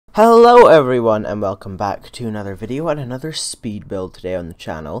Hello everyone and welcome back to another video and another speed build today on the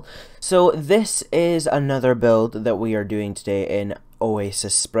channel. So this is another build that we are doing today in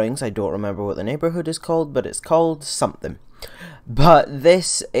Oasis Springs. I don't remember what the neighborhood is called, but it's called something. But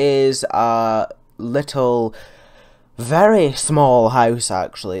this is a little, very small house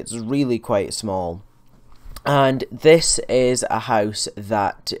actually. It's really quite small. And this is a house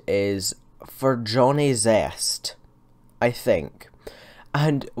that is for Johnny Zest, I think.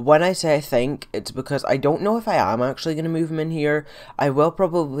 And when I say I think, it's because I don't know if I am actually going to move him in here. I will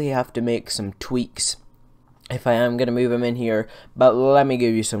probably have to make some tweaks if I am going to move him in here, but let me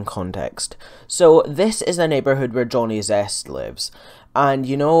give you some context. So this is a neighborhood where Johnny Zest lives. And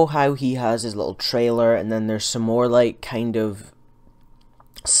you know how he has his little trailer, and then there's some more like kind of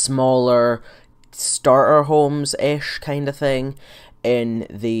smaller starter homes-ish kind of thing in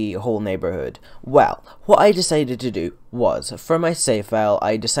the whole neighborhood. Well, what I decided to do was, for my save file,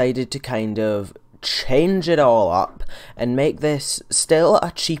 I decided to kind of change it all up and make this still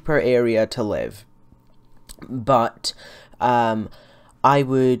a cheaper area to live. But I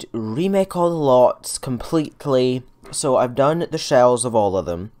would remake all the lots completely. So I've done the shells of all of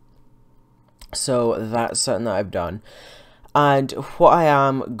them. So that's something that I've done. And what I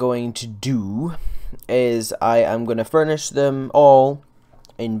am going to do is I am going to furnish them all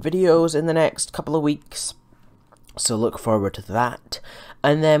in videos in the next couple of weeks, so look forward to that.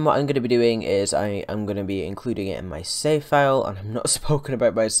 And then what I'm going to be doing is I am going to be including it in my save file, and I've not spoken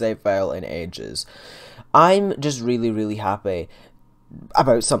about my save file in ages. I'm just really happy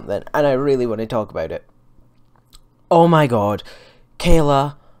about something, and I really want to talk about it. Oh my god,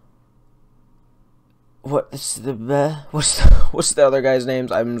 Kayla. What's the other guy's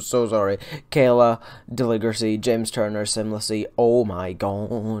names? I'm so sorry. Kayla, Deligracy, James Turner, Simlessy. Oh my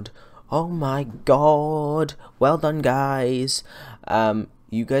god. Oh my god. Well done, guys.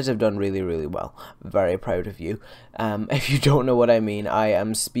 You guys have done really well. Very proud of you. If you don't know what I mean, I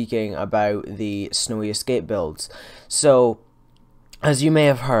am speaking about the Snowy Escape builds. So, as you may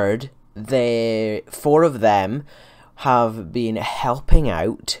have heard, the 4 of them have been helping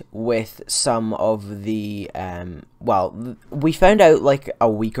out with some of the, well, we found out like a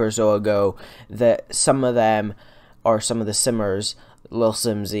week or so ago that some of them, or some of the Simmers, Lil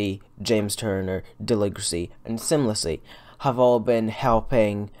Simsy, James Turner, Deligracy, and Simlessy, have all been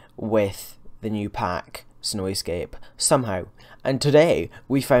helping with the new pack, Snowy Escape, somehow. And today,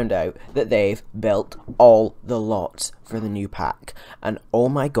 we found out that they've built all the lots for the new pack. And oh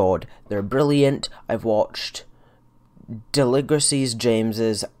my god, they're brilliant. I've watched Deligracy's,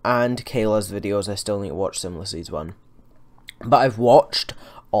 James's, and Kayla's videos. I still need to watch Simlessy's one, but I've watched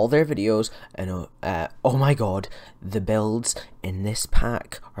all their videos, and oh my god, the builds in this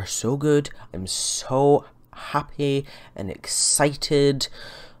pack are so good. I'm so happy and excited.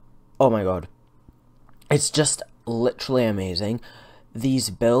 Oh my god, it's just literally amazing. These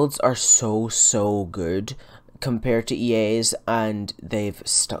builds are so good compared to EA's, and they've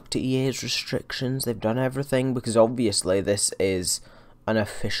stuck to EA's restrictions. They've done everything because obviously this is an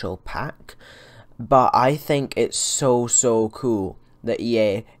official pack, but I think it's so cool that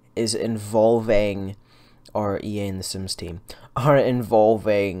EA is involving, or EA and the Sims team are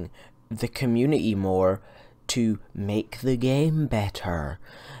involving the community more to make the game better.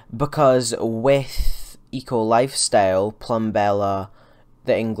 Because with Eco Lifestyle, Plumbella,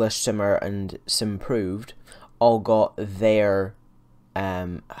 the English Simmer, and Simproved all got their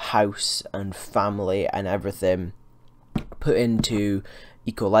house and family and everything put into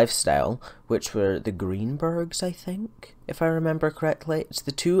Eco Lifestyle, which were the Greenbergs, I think, if I remember correctly. It's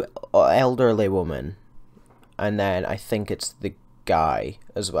the 2 elderly women, and then I think it's the guy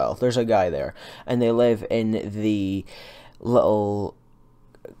as well. There's a guy there, and they live in the little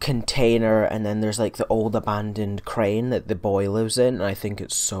container, and then there's like the old abandoned crane that the boy lives in, and I think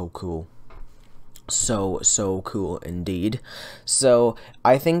it's so cool. So cool indeed. So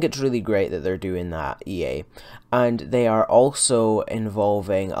I think it's really great that they're doing that, EA. And they are also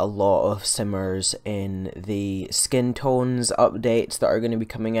involving a lot of Simmers in the skin tones updates that are going to be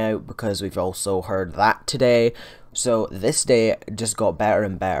coming out, because we've also heard that today. So this day just got better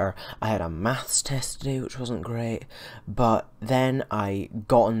and better. I had a maths test today, which wasn't great, but then I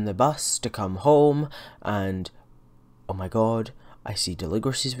got on the bus to come home, and oh my god, I see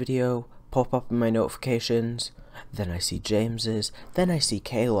Deligracy's video pop up in my notifications, then I see James's, then I see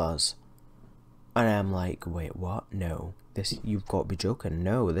Kayla's, and I'm like, wait, what? No, this, you've got to be joking.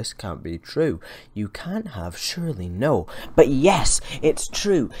 No, this can't be true. You can't have, surely no. But yes, it's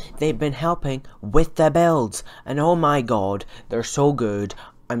true. They've been helping with their builds, and oh my god, they're so good.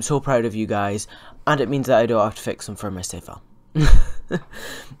 I'm so proud of you guys, and it means that I don't have to fix them for my save file.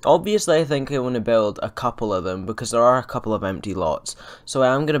 Obviously, I think I want to build a couple of them because there are a couple of empty lots. So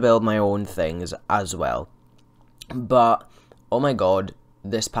I am going to build my own things as well. But, oh my god,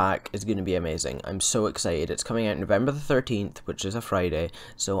 this pack is going to be amazing. I'm so excited. It's coming out November the 13th, which is a Friday.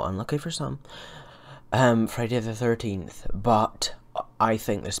 So unlucky for some. Friday the 13th. But I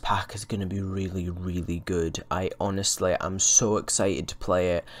think this pack is going to be really, really good. I honestly am so excited to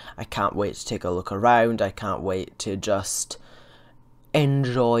play it. I can't wait to take a look around. I can't wait to just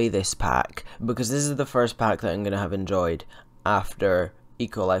enjoy this pack, because this is the first pack that I'm going to have enjoyed after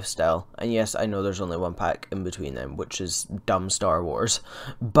Eco Lifestyle. And yes, I know there's only one pack in between them, which is dumb Star Wars,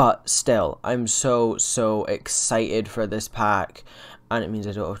 but still, I'm so excited for this pack. And it means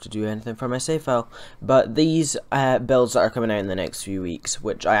I don't have to do anything for my save file. But these builds that are coming out in the next few weeks,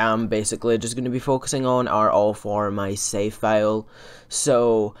 which I am basically just going to be focusing on, are all for my save file.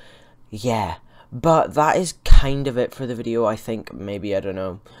 So yeah, but that is kind of it for the video, I think. Maybe, I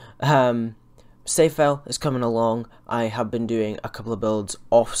don't know. Save file is coming along. I have been doing a couple of builds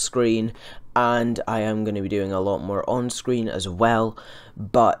off screen, and I am going to be doing a lot more on screen as well,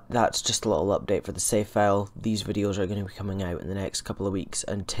 but that's just a little update for the save file. These videos are going to be coming out in the next couple of weeks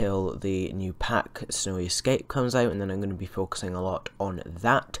until the new pack, Snowy Escape, comes out, and then I'm going to be focusing a lot on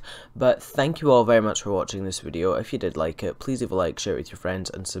that. But thank you all very much for watching this video. If you did like it, please leave a like, share it with your friends,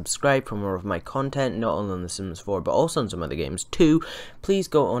 and subscribe for more of my content, not only on The Sims 4, but also on some other games too. Please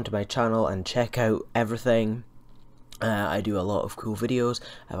go onto my channel and check out everything. I do a lot of cool videos.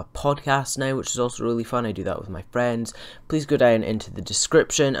 I have a podcast now, which is also really fun. I do that with my friends. Please go down into the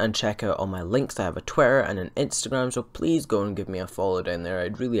description and check out all my links. I have a Twitter and an Instagram, so please go and give me a follow down there.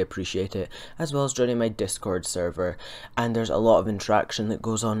 I'd really appreciate it, as well as joining my Discord server. And there's a lot of interaction that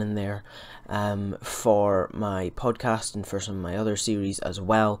goes on in there for my podcast and for some of my other series as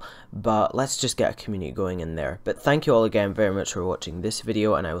well. But let's just get a community going in there. But thank you all again very much for watching this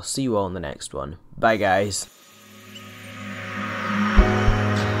video, and I will see you all in the next one. Bye, guys.